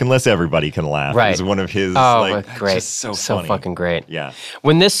joke unless everybody can laugh. Right. Is one of his great. just so funny. Fucking great. Yeah.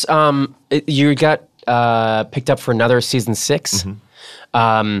 When this you got picked up for another season 6,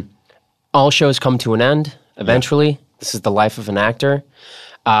 all shows come to an end eventually. Yeah. This is the life of an actor.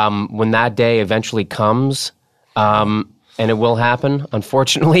 When that day eventually comes, and it will happen,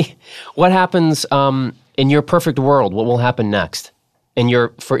 unfortunately, what happens in your perfect world? What will happen next?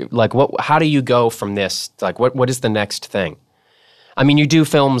 How do you go from this? Like, what is the next thing? I mean, you do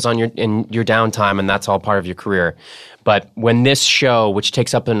films in your downtime, and that's all part of your career. But when this show, which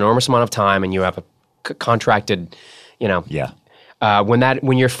takes up an enormous amount of time, and you have a contracted,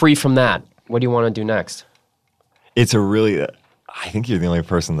 when you're free from that, what do you want to do next? It's I think you're the only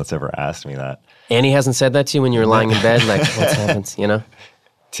person that's ever asked me that. Annie hasn't said that to you when you're lying in bed, like, what happens, you know?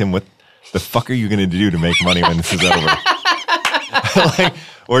 Tim, what the fuck are you going to do to make money when this is over?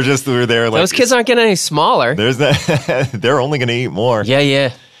 We're there. Like, those kids aren't getting any smaller. There's that. They're only going to eat more.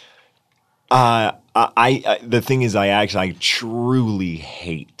 Yeah. The thing is, I truly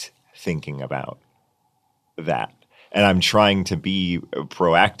hate thinking about that, and I'm trying to be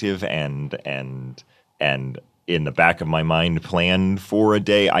proactive and in the back of my mind plan for a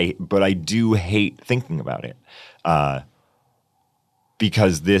day. But I do hate thinking about it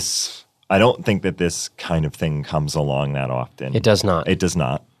because I don't think that this kind of thing comes along that often. It does not. It does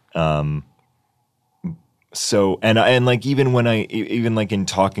not. So and like even in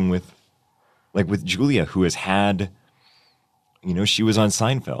talking with Julia, who has had, she was on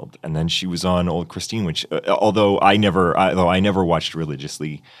Seinfeld and then she was on Old Christine, which although I never watched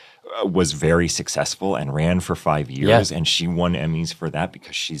religiously, was very successful and ran for 5 years, and she won Emmys for that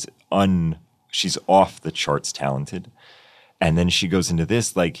because she's off the charts talented. And then she goes into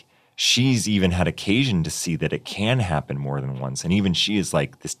this, like, she's even had occasion to see that it can happen more than once, and even she is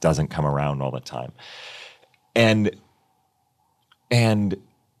like, this doesn't come around all the time. And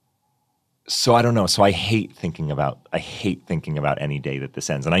so I don't know. So I hate thinking about any day that this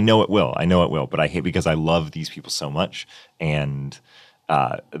ends, and I know it will, but I hate because I love these people so much, and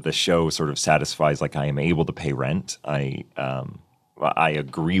the show sort of satisfies, like, I am able to pay rent. I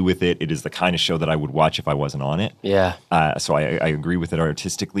agree with it. It is the kind of show that I would watch if I wasn't on it. Yeah. So I agree with it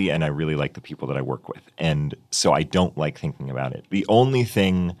artistically, and I really like the people that I work with. And so I don't like thinking about it. The only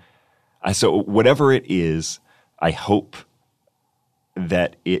thing, so whatever it is, I hope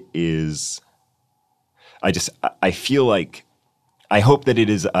that it is, I feel like, I hope that it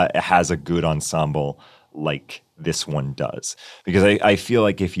has a good ensemble like this one does, because I feel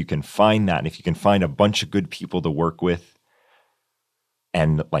like if you can find that, and if you can find a bunch of good people to work with,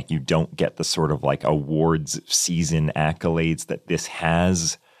 and like you don't get the sort of like awards season accolades that this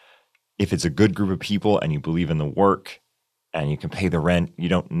has. If it's a good group of people and you believe in the work and you can pay the rent, you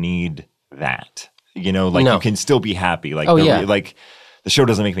don't need that. You know, like you can still be happy. Like, like the show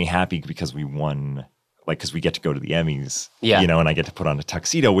doesn't make me happy because we won, like, because we get to go to the Emmys, you know, and I get to put on a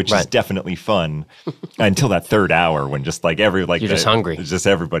tuxedo, which is definitely fun until that third hour when just like you're just hungry. Just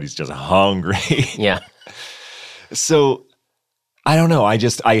everybody's just hungry. Yeah. So I don't know.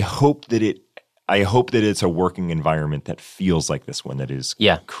 I hope that it's a working environment that feels like this one, that is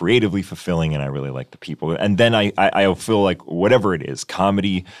creatively fulfilling, and I really like the people. And then I feel like whatever it is,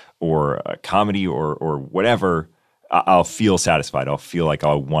 comedy or whatever, I'll feel satisfied. I'll feel like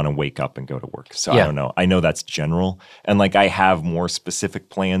I'll want to wake up and go to work. So I don't know. I know that's general. And like I have more specific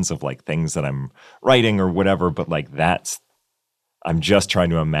plans of like things that I'm writing or whatever, but like I'm just trying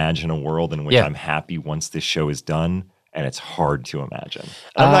to imagine a world in which I'm happy once this show is done. And it's hard to imagine.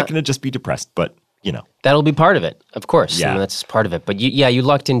 I'm not going to just be depressed, but, you know. That'll be part of it, of course. Yeah. I mean, that's part of it. But you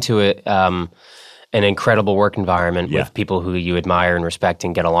lucked into it, an incredible work environment with people who you admire and respect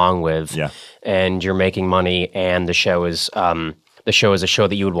and get along with. Yeah. And you're making money, and the show is a show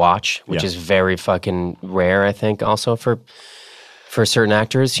that you would watch, which is very fucking rare, I think, also for certain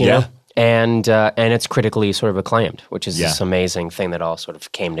actors, you know? And it's critically sort of acclaimed, which is this amazing thing that all sort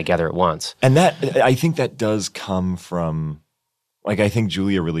of came together at once. And I think that does come from, like, I think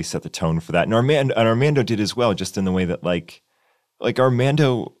Julia really set the tone for that. And Armando did as well, just in the way that like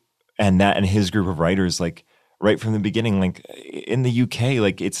Armando and his group of writers, like right from the beginning, like in the UK,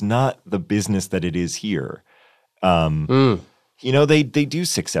 like it's not the business that it is here. You know, they do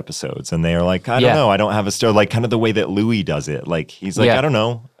 6 episodes and they are like, I don't know, I don't have a story, like kind of the way that Louis does it. Like he's like, I don't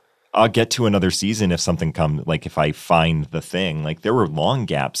know. I'll get to another season if something comes, like if I find the thing. Like there were long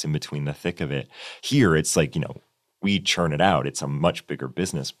gaps in between the thick of it. Here, it's like, you know, we churn it out. It's a much bigger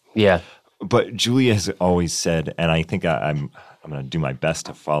business. Yeah. But Julia has always said, and I think I'm going to do my best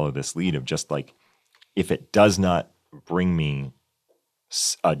to follow this lead of just like, if it does not bring me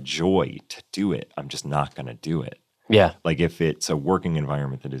a joy to do it, I'm just not going to do it. Yeah. Like if it's a working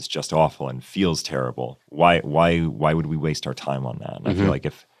environment that is just awful and feels terrible, why would we waste our time on that? And I feel like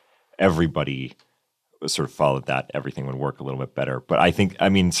if everybody sort of followed that, everything would work a little bit better. But I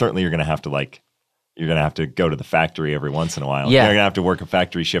mean, certainly you're going to have to go to the factory every once in a while. Yeah. You're going to have to work a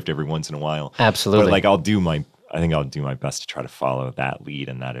factory shift every once in a while. Absolutely. But like I think I'll do my best to try to follow that lead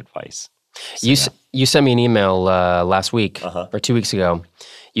and that advice. So, you sent me an email last week or 2 weeks ago.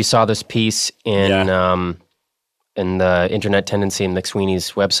 You saw this piece in the Internet Tendency and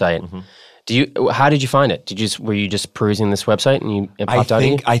McSweeney's website. Mm-hmm. How did you find it? Were you just perusing this website and it popped out at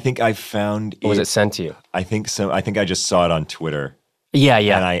you? I think I found it. Or was it sent to you? I think so. I think I just saw it on Twitter. Yeah.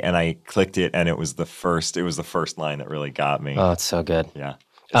 And I clicked it, and it was the first line that really got me. Oh, it's so good. Yeah.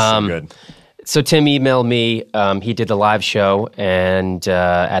 It's so good. So Tim emailed me. He did the live show, and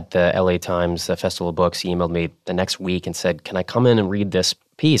at the LA Times Festival of Books, he emailed me the next week and said, "Can I come in and read this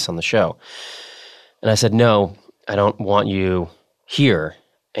piece on the show?" And I said, "No, I don't want you here."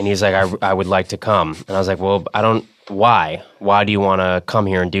 And he's like, I would like to come. And I was like, well, why? Why do you want to come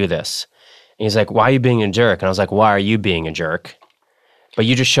here and do this? And he's like, why are you being a jerk? And I was like, why are you being a jerk? But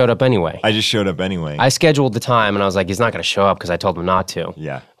you just showed up anyway. I just showed up anyway. I scheduled the time, and I was like, he's not going to show up because I told him not to.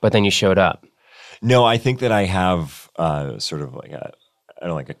 Yeah. But then you showed up. No, I think that I have sort of like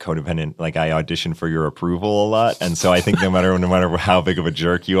a codependent, like I audition for your approval a lot. And so I think no matter how big of a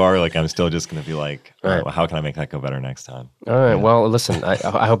jerk you are, like I'm still just going to be like, all right, well, how can I make that go better next time? All right. Yeah. Well, listen,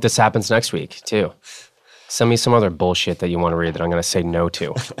 I hope this happens next week too. Send me some other bullshit that you want to read that I'm going to say no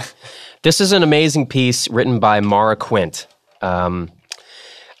to. This is an amazing piece written by Mara Quint.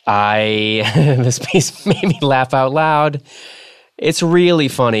 This piece made me laugh out loud. It's really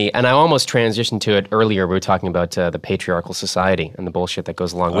funny, and I almost transitioned to it earlier. We were talking about the patriarchal society and the bullshit that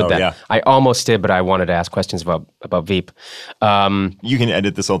goes along with that. Yeah. I almost did, but I wanted to ask questions about Veep. You can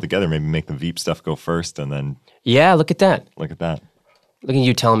edit this all together, maybe make the Veep stuff go first, and then... Yeah, look at that. Look at that. Look at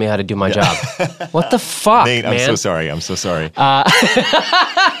you telling me how to do my job. What the fuck, Nate, man? I'm so sorry.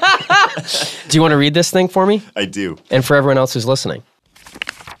 Do you want to read this thing for me? I do. And for everyone else who's listening.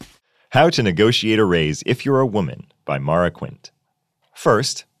 How to Negotiate a Raise If You're a Woman by Mara Quint.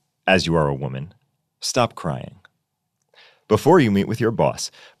 First, as you are a woman, stop crying. Before you meet with your boss,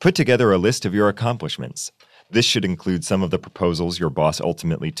 put together a list of your accomplishments. This should include some of the proposals your boss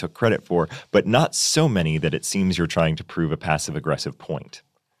ultimately took credit for, but not so many that it seems you're trying to prove a passive-aggressive point.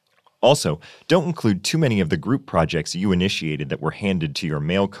 Also, don't include too many of the group projects you initiated that were handed to your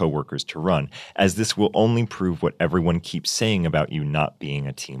male coworkers to run, as this will only prove what everyone keeps saying about you not being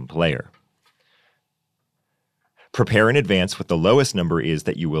a team player. Prepare in advance what the lowest number is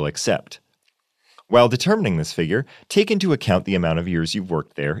that you will accept. While determining this figure, take into account the amount of years you've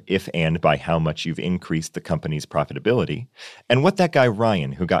worked there, if and by how much you've increased the company's profitability, and what that guy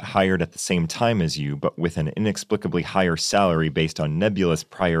Ryan, who got hired at the same time as you but with an inexplicably higher salary based on nebulous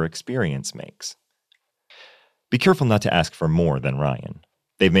prior experience, makes. Be careful not to ask for more than Ryan.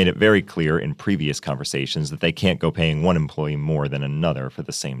 They've made it very clear in previous conversations that they can't go paying one employee more than another for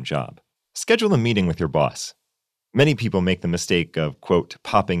the same job. Schedule a meeting with your boss. Many people make the mistake of, quote,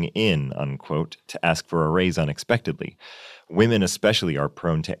 popping in, unquote, to ask for a raise unexpectedly. Women especially are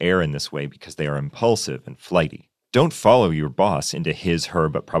prone to err in this way because they are impulsive and flighty. Don't follow your boss into his, her,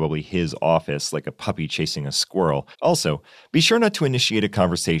 but probably his office like a puppy chasing a squirrel. Also, be sure not to initiate a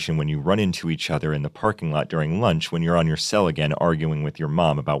conversation when you run into each other in the parking lot during lunch when you're on your cell again arguing with your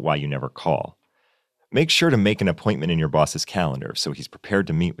mom about why you never call. Make sure to make an appointment in your boss's calendar so he's prepared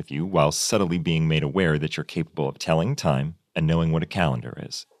to meet with you while subtly being made aware that you're capable of telling time and knowing what a calendar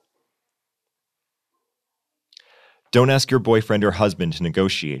is. Don't ask your boyfriend or husband to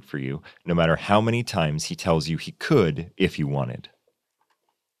negotiate for you, no matter how many times he tells you he could if you wanted.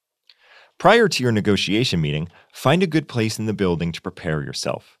 Prior to your negotiation meeting, find a good place in the building to prepare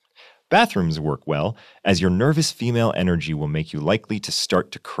yourself. Bathrooms work well, as your nervous female energy will make you likely to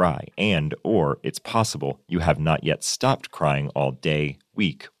start to cry, and, or, it's possible, you have not yet stopped crying all day,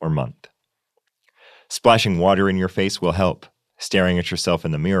 week, or month. Splashing water in your face will help. Staring at yourself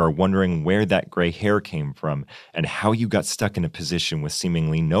in the mirror, wondering where that gray hair came from, and how you got stuck in a position with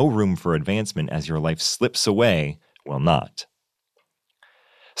seemingly no room for advancement as your life slips away, will not.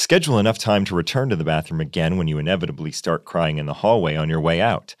 Schedule enough time to return to the bathroom again when you inevitably start crying in the hallway on your way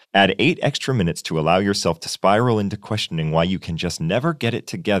out. Add 8 extra minutes to allow yourself to spiral into questioning why you can just never get it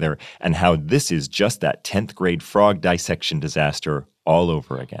together and how this is just that 10th grade frog dissection disaster all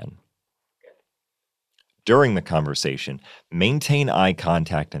over again. During the conversation, maintain eye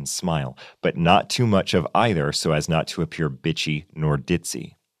contact and smile, but not too much of either so as not to appear bitchy nor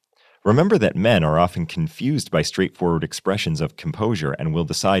ditzy. Remember that men are often confused by straightforward expressions of composure and will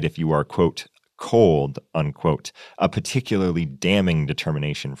decide if you are, quote, cold, unquote, a particularly damning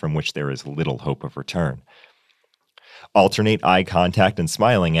determination from which there is little hope of return. Alternate eye contact and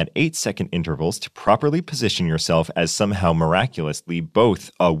smiling at 8-second intervals to properly position yourself as somehow miraculously both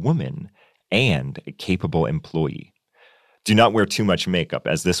a woman and a capable employee. Do not wear too much makeup,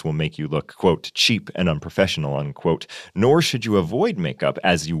 as this will make you look, quote, cheap and unprofessional, unquote, nor should you avoid makeup,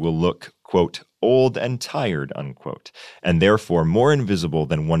 as you will look, quote, old and tired, unquote, and therefore more invisible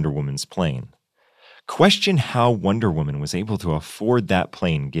than Wonder Woman's plane. Question how Wonder Woman was able to afford that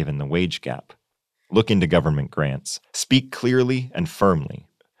plane given the wage gap. Look into government grants. Speak clearly and firmly.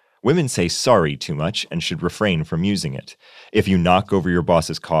 Women say sorry too much and should refrain from using it. If you knock over your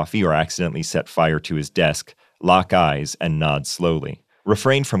boss's coffee or accidentally set fire to his desk, lock eyes and nod slowly.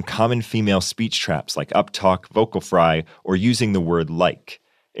 Refrain from common female speech traps like uptalk, vocal fry, or using the word like.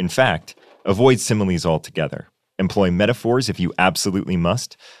 In fact, avoid similes altogether. Employ metaphors if you absolutely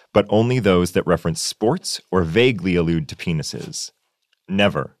must, but only those that reference sports or vaguely allude to penises.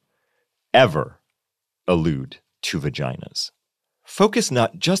 Never, ever allude to vaginas. Focus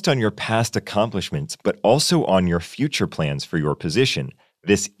not just on your past accomplishments, but also on your future plans for your position.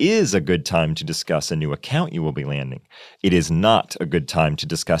 This is a good time to discuss a new account you will be landing. It is not a good time to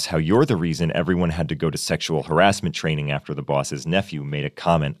discuss how you're the reason everyone had to go to sexual harassment training after the boss's nephew made a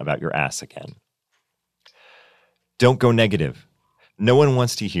comment about your ass again. Don't go negative. No one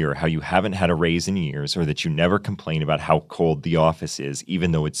wants to hear how you haven't had a raise in years or that you never complain about how cold the office is,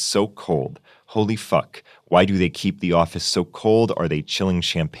 even though it's so cold. Holy fuck. Why do they keep the office so cold? Are they chilling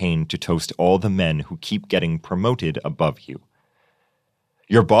champagne to toast all the men who keep getting promoted above you?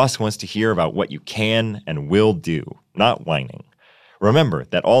 Your boss wants to hear about what you can and will do, not whining. Remember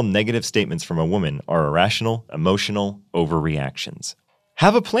that all negative statements from a woman are irrational, emotional overreactions.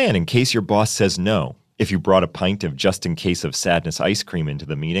 Have a plan in case your boss says no. If you brought a pint of just-in-case of sadness ice cream into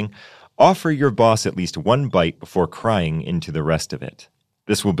the meeting, offer your boss at least one bite before crying into the rest of it.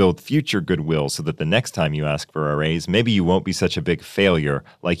 This will build future goodwill so that the next time you ask for a raise, maybe you won't be such a big failure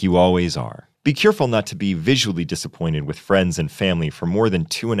like you always are. Be careful not to be visually disappointed with friends and family for more than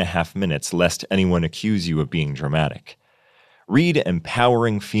 2.5 minutes, lest anyone accuse you of being dramatic. Read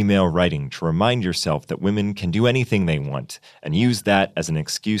empowering female writing to remind yourself that women can do anything they want, and use that as an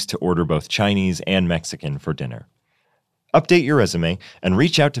excuse to order both Chinese and Mexican for dinner. Update your resume and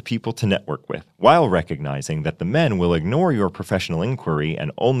reach out to people to network with, while recognizing that the men will ignore your professional inquiry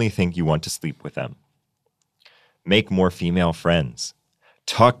and only think you want to sleep with them. Make more female friends.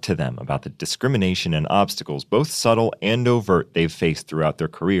 Talk to them about the discrimination and obstacles, both subtle and overt, they've faced throughout their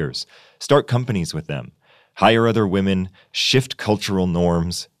careers. Start companies with them. hire other women, shift cultural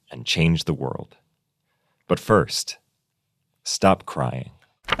norms, and change the world. But first, stop crying.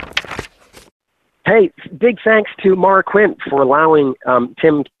 Hey, big thanks to Mara Quint for allowing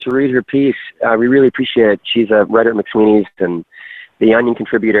Tim to read her piece. We really appreciate it. She's a writer at McSweeney's and the Onion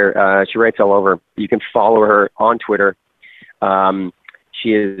contributor. She writes all over. You can follow her on Twitter.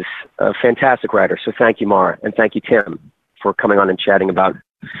 She is a fantastic writer. So thank you, Mara. And thank you, Tim, for coming on and chatting about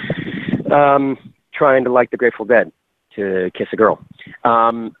trying to like the Grateful Dead to kiss a girl.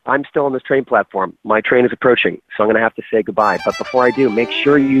 I'm still on this train platform. My train is approaching, so I'm going to have to say goodbye. But before I do, make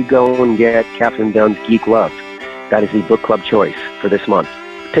sure you go and get Catherine Dunn's Geek Love. That is the book club choice for this month.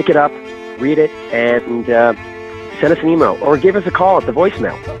 Pick it up, read it, and send us an email or give us a call at the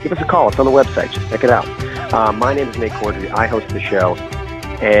voicemail. Give us a call. It's on the website. Just check it out. My name is Nate Corddry. I host the show,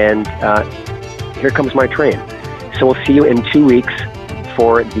 and here comes my train. So we'll see you in 2 weeks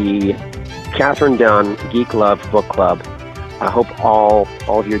for the Catherine Dunn Geek Love Book Club. I hope all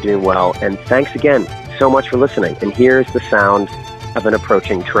of you are doing well. And thanks again so much for listening. And here's the sound of an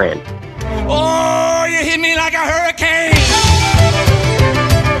approaching train. Oh, you hit me like a hurricane.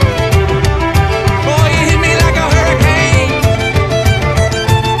 Oh, you hit me like a hurricane.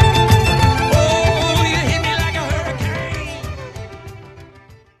 Oh, you hit me like a hurricane.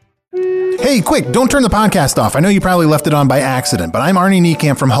 Hey, quick, don't turn the podcast off. I know you probably left it on by accident, but I'm Arnie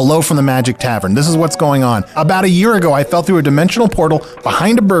Niekamp from Hello from the Magic Tavern. This is what's going on. About a year ago, I fell through a dimensional portal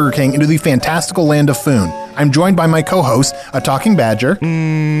behind a Burger King into the fantastical land of Foon. I'm joined by my co-host, a talking badger.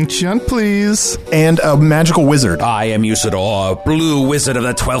 Chunt, please. And a magical wizard. I am Usador, blue wizard of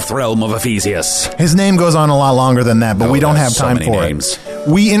the 12th realm of Ephesius. His name goes on a lot longer than that, but we don't have time for it.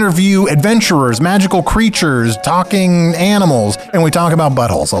 We interview adventurers, magical creatures, talking animals, and we talk about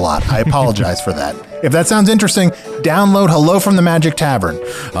buttholes a lot. I apologize for that. If that sounds interesting, download Hello from the Magic Tavern.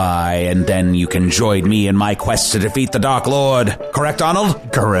 Aye, and then you can join me in my quest to defeat the Dark Lord. Correct,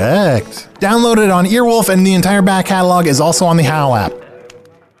 Arnold? Correct. Download it on Earwolf, and the entire back catalog is also on the Howl app.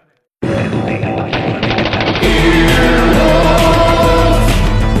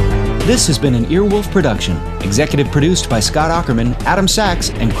 This has been an Earwolf production, executive produced by Scott Aukerman, Adam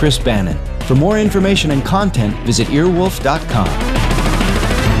Sachs, and Chris Bannon. For more information and content, visit earwolf.com.